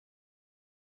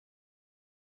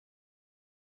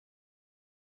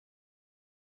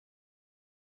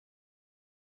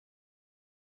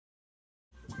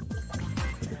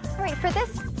for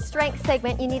this strength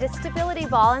segment, you need a stability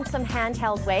ball and some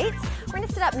handheld weights. We're going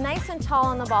to sit up nice and tall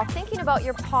on the ball, thinking about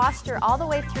your posture all the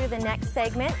way through the next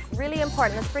segment. Really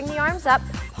important. Let's bring the arms up.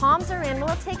 Palms are in.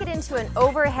 We'll take it into an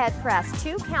overhead press.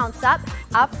 2 counts up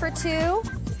for 2,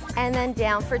 and then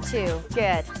down for 2.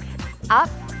 Good. Up,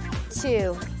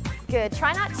 2. Good.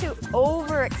 Try not to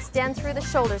overextend through the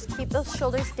shoulders. Keep those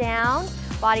shoulders down.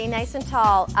 Body nice and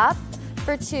tall. Up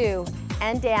for 2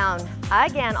 and down.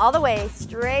 Again, all the way.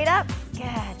 Straight up.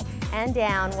 Good. And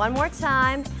down. One more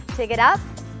time. Take it up.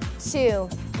 2.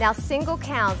 Now single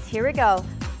counts. Here we go.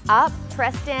 Up,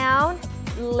 press down,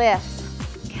 lift.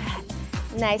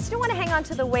 Good. Nice. You don't want to hang on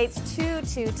to the weights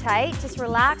too tight. Just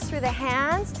relax through the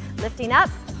hands. Lifting up.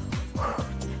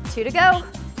 2 to go.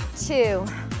 2.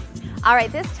 All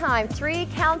right, this time 3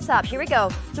 counts up. Here we go.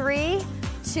 3,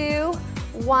 2,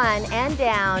 1, and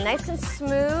down. Nice and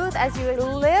smooth as you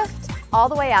lift all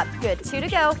the way up. Good. 2 to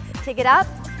go. Take it up.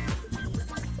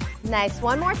 Nice.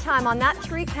 One more time on that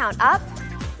 3 count. Up.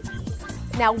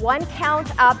 Now 1 count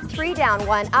up, 3 down,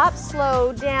 1 up,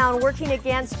 slow down, working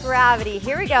against gravity.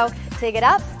 Here we go. Take it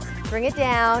up, bring it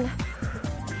down.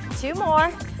 2 more.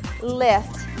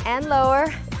 Lift and lower.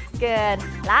 Good.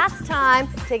 Last time.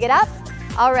 Take it up.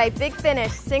 All right, big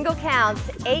finish. Single counts,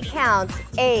 8 counts,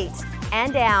 8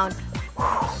 and down.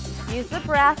 Use the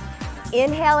breath.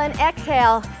 Inhale and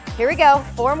exhale. Here we go.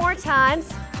 4 more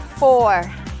times. 4.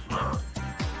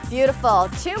 Beautiful.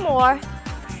 2 more.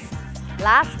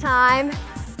 Last time.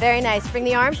 Very nice. Bring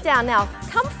the arms down. Now,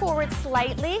 come forward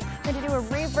slightly. We're going to do a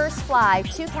reverse fly.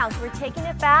 2 counts. We're taking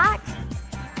it back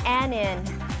and in.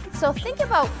 So think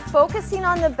about focusing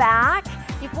on the back.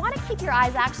 You want to keep your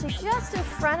eyes actually just in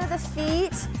front of the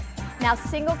feet. Now,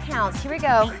 single counts. Here we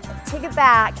go. Take it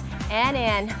back and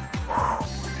in.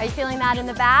 Are you feeling that in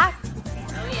the back?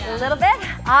 Oh, yeah. A little bit?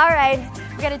 All right.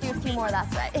 We're going to do a few more.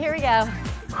 That's right. Here we go.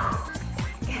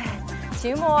 Good.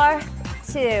 2 more.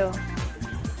 2.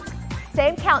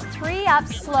 Same count. 3 up,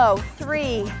 slow.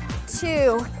 3,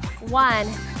 2, 1,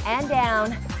 and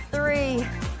down. 3,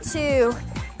 2.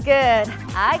 Good.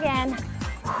 Again.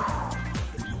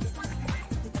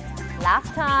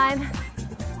 Last time.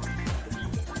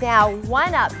 Now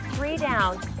 1 up, 3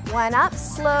 down. 1 up,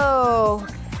 slow.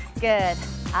 Good.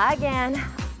 Again.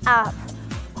 Up.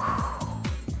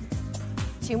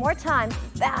 2 more times.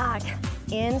 Back.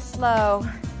 In slow.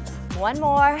 1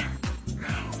 more.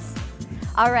 Nice.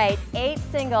 All right. 8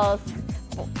 singles.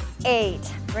 8.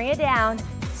 Bring it down.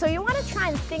 So you want to try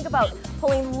and think about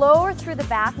pulling lower through the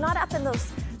back, not up in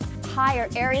those higher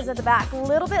areas of the back. A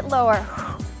little bit lower.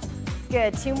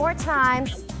 Good. 2 more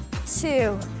times.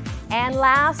 2. And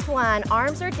last one.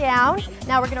 Arms are down.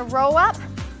 Now we're going to row up,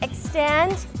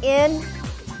 extend, in,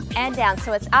 and down.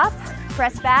 So it's up,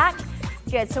 press back.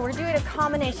 Good. So we're doing a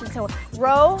combination. So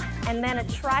row and then a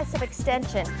tricep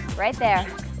extension right there.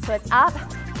 So it's up.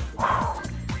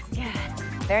 Good.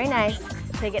 Very nice.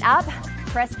 Take it up,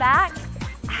 press back,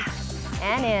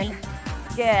 and in.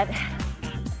 Good.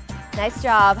 Nice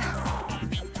job.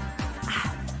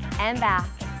 And back.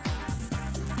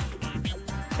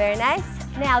 Very nice.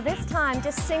 Now this time,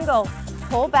 just single.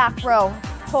 Pull back row.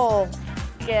 Pull.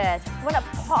 Good. I want to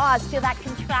pause. Feel that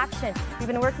contraction. You've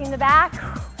been working the back.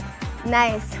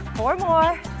 Nice. 4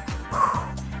 more.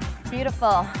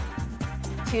 Beautiful.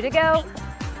 2 to go.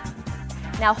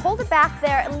 Now hold it back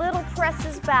there. Little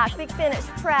presses back. Big finish.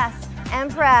 Press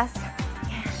and press.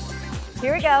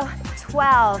 Here we go.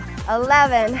 12,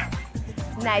 11.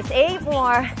 Nice. 8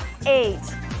 more. 8,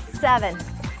 7.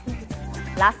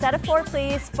 Last set of 4,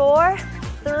 please. 4,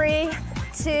 3,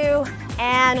 2,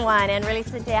 and 1. And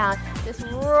release it down. Just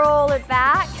roll it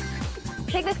back.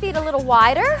 Take the feet a little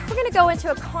wider. We're going to go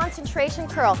into a concentration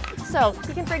curl. So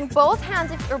you can bring both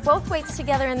hands or both weights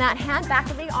together in that hand, back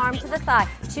of the arm to the thigh.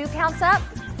 2 counts up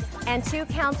and 2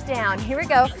 counts down. Here we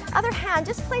go. Other hand,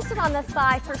 just place it on the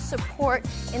thigh for support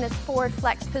in this forward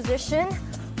flex position.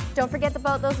 Don't forget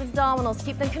about those abdominals.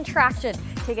 Keep them contracted.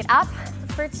 Take it up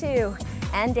for 2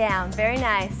 and down. Very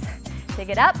nice. Take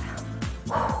it up.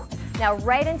 Now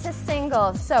right into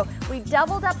single. So we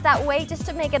doubled up that weight just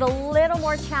to make it a little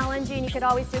more challenging. You could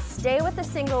always just stay with the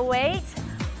single weight.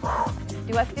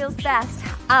 Do what feels best.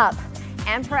 Up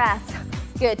and press.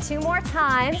 Good. 2 more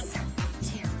times.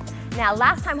 2. Now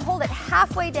last time, hold it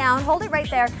halfway down. Hold it right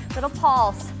there. Little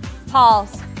pulse.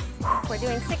 Pulse. We're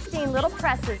doing 16 little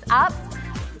presses. Up.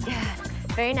 Good.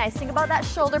 Very nice. Think about that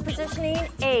shoulder positioning.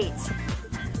 8.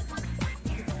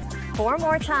 4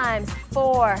 more times.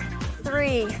 4,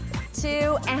 3,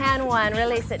 2, and 1.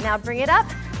 Release it. Now bring it up.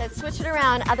 Let's switch it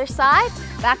around. Other side.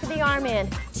 Back of the arm in.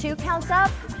 2 counts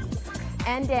up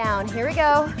and down. Here we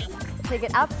go. Take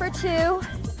it up for 2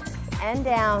 and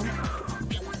down.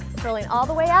 Curling all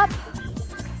the way up.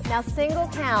 Now single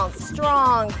count,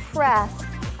 strong, press.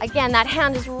 Again, that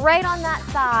hand is right on that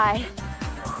thigh.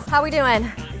 How are we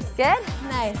doing? Good?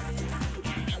 Nice.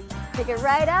 Take it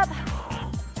right up.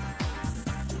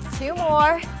 2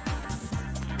 more.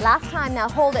 Last time, now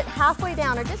hold it halfway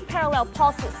down or just parallel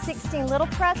pulse it, 16 little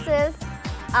presses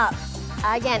up.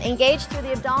 Again, engage through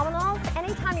the abdominals.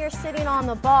 Anytime you're sitting on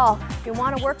the ball, you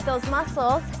want to work those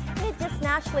muscles, and it just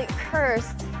naturally occurs.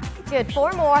 Good,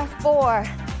 4 more, 4.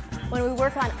 When we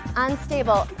work on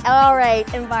unstable, all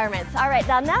right, environments. All right,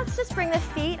 now let's just bring the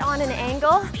feet on an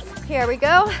angle. Here we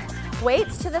go.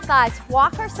 Weights to the thighs.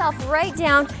 Walk ourselves right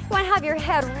down. You want to have your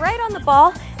head right on the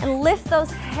ball and lift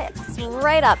those hips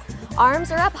right up.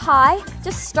 Arms are up high.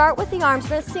 Just start with the arms. We're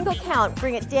going to single count.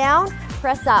 Bring it down,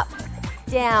 press up,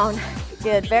 down.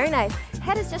 Good, very nice.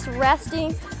 Head is just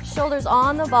resting, shoulders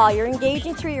on the ball. You're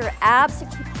engaging through your abs to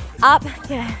keep up.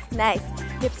 Good, nice.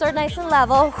 Hips are nice and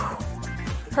level.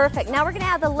 Perfect. Now we're going to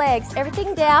have the legs.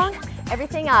 Everything down,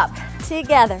 everything up.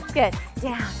 Together. Good.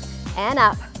 Down and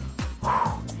up.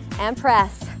 And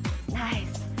press.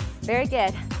 Nice. Very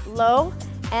good. Low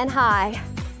and high.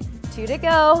 2 to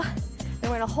go. Then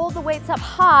we're going to hold the weights up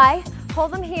high.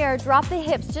 Hold them here. Drop the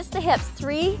hips, just the hips.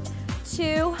 3,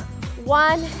 2,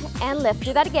 1, and lift.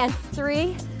 Do that again.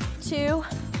 3, 2,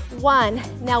 1.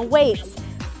 Now weights.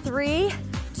 3,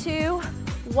 2,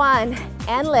 1,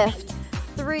 and lift.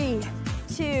 3,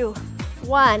 2,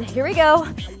 1. Here we go.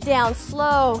 Down,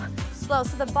 slow, slow.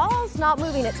 So the ball's not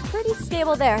moving. It's pretty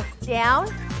stable there.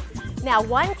 Down. Now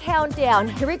 1 count down.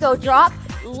 Here we go. Drop,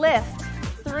 lift.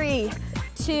 3,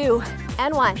 2,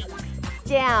 and 1.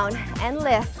 Down and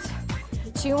lift.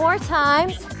 2 more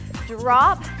times.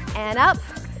 Drop and up.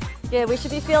 Good. We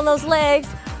should be feeling those legs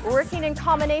working in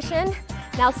combination.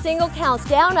 Now single counts.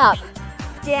 Down, up,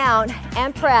 down,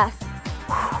 and press.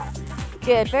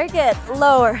 Good. Very good.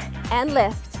 Lower and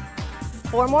lift.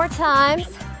 4 more times.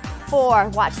 4.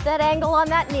 Watch that angle on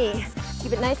that knee.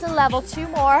 Keep it nice and level. 2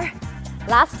 more.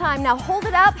 Last time. Now hold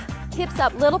it up. Hips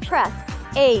up. Little press.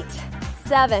 8,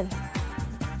 7.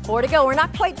 4 to go. We're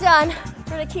not quite done.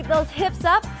 We're going to keep those hips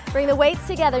up. Bring the weights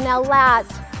together. Now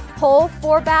last. Pull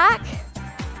 4 back.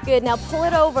 Good. Now pull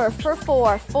it over for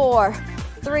 4. 4,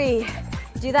 3.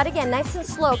 Do that again. Nice and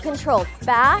slow. Controlled.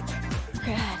 Back.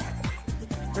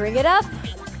 Good. Bring it up.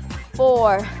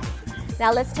 4.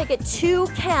 Now let's take it 2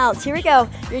 counts. Here we go.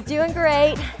 You're doing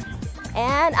great.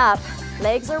 And up.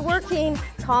 Legs are working.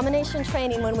 Combination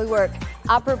training when we work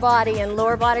upper body and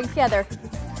lower body together.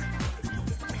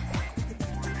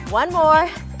 1 more.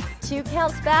 2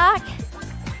 counts back.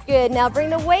 Good. Now bring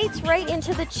the weights right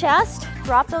into the chest.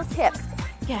 Drop those hips.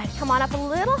 Good. Come on up a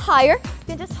little higher. You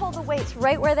can just hold the weights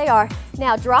right where they are.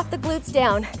 Now drop the glutes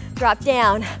down. Drop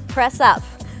down. Press up.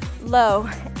 Low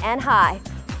and high.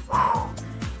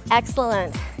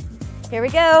 Excellent. Here we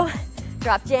go.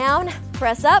 Drop down.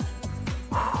 Press up.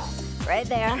 Right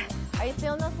there. Are you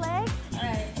feeling those legs? All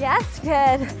right. Yes,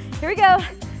 good. Here we go.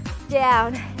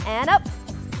 Down and up.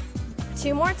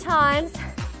 2 more times.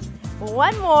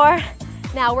 1 more.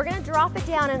 Now we're gonna drop it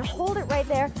down and hold it right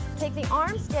there. Take the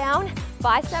arms down,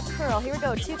 bicep curl. Here we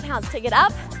go, 2 counts. Take it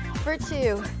up for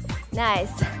 2.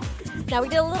 Nice. Now we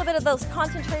did a little bit of those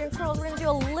concentrated curls. We're gonna do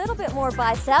a little bit more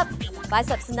bicep.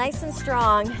 Biceps nice and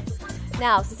strong.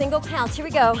 Now single counts. Here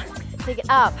we go. Take it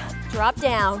up, drop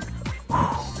down.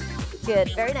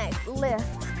 Good, very nice.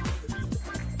 Lift.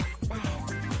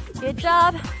 Nice. Good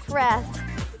job. Press.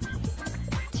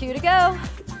 2 to go.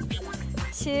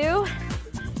 2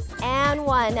 and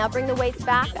 1. Now bring the weights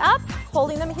back up,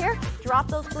 holding them here. Drop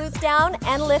those glutes down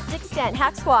and lift, extend.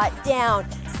 Hack squat, down.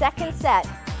 Second set,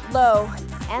 low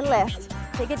and lift.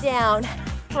 Take it down,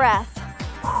 press.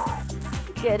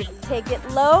 Good, take it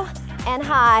low and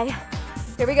high.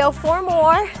 Here we go, 4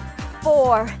 more.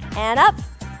 4 and up.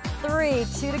 3,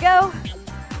 2 to go.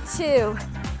 2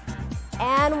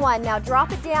 and 1. Now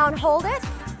drop it down, hold it.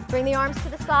 Bring the arms to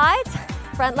the sides.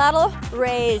 Front lateral,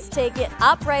 raise. Take it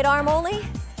up, right arm only,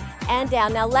 and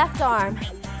down. Now left arm,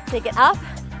 take it up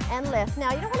and lift.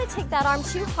 Now you don't want to take that arm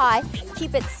too high.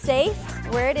 Keep it safe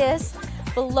where it is,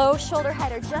 below shoulder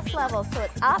head or just level. So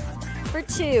it's up for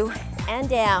 2 and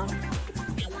down.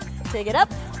 Take it up.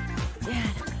 Good.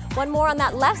 1 more on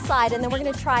that left side, and then we're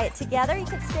going to try it together. You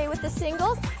can stay with the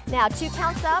singles. Now 2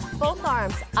 counts up, both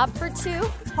arms. Up for 2,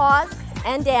 pause,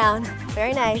 and down.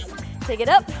 Very nice. Take it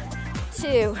up,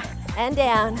 2, and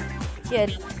down.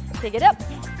 Good. Take it up.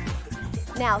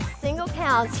 Now single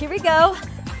counts. Here we go.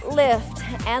 Lift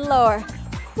and lower.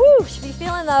 Woo, should be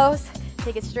feeling those.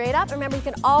 Take it straight up. Remember, you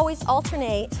can always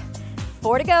alternate.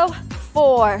 4 to go.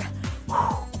 4,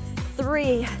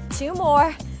 3, 2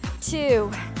 more.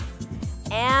 2,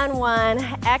 and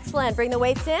 1. Excellent. Bring the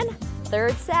weights in.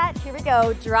 Third set. Here we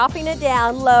go. Dropping it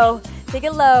down low. Take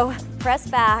it low. Press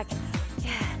back.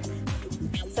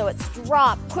 So it's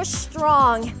drop. Push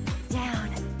strong. Down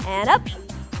and up.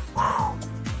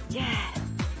 Good.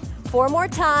 4 more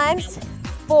times.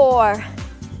 4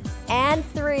 and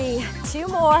 3. 2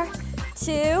 more.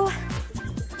 2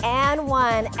 and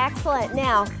 1. Excellent.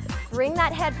 Now, bring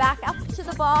that head back up to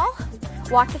the ball.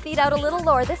 Walk the feet out a little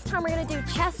lower. This time we're going to do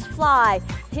chest fly.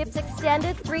 Hips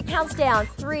extended. 3 counts down.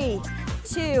 3,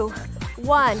 2,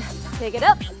 1. Take it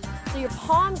up. So your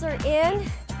palms are in,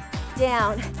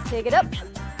 down. Take it up.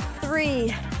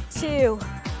 3, 2,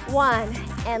 1.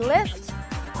 And lift.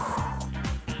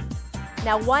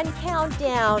 Now 1 count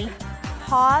down.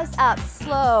 Pause up.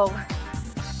 Slow.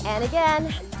 And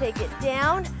again, take it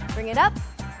down. Bring it up.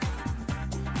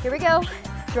 Here we go.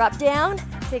 Drop down.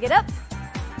 Take it up.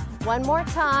 1 more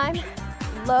time,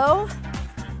 low.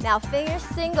 Now finger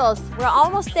singles, we're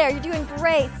almost there, you're doing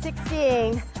great,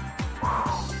 16.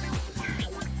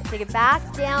 Take it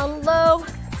back, down, low,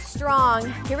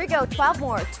 strong. Here we go, 12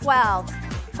 more, 12,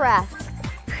 press.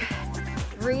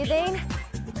 Breathing,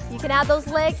 you can add those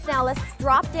legs. Now let's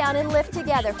drop down and lift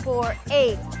together. 4,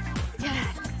 8,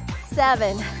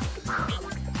 7,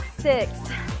 6,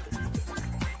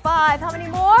 5, how many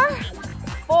more?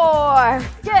 4,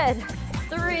 good.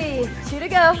 3, 2 to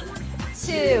go,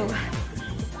 2,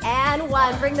 and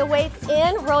 1. Bring the weights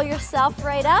in, roll yourself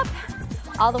right up,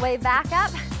 all the way back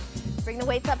up. Bring the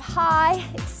weights up high,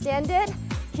 extended.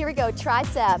 Here we go,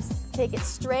 triceps. Take it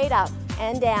straight up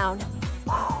and down.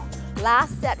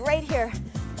 Last set right here.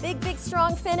 Big, big,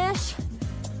 strong finish.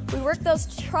 We work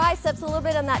those triceps a little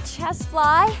bit on that chest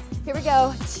fly. Here we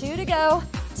go, 2 to go,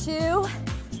 2,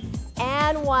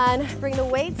 and 1. Bring the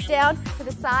weights down to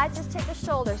the sides, just take the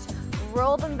shoulders.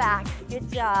 Roll them back.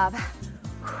 Good job.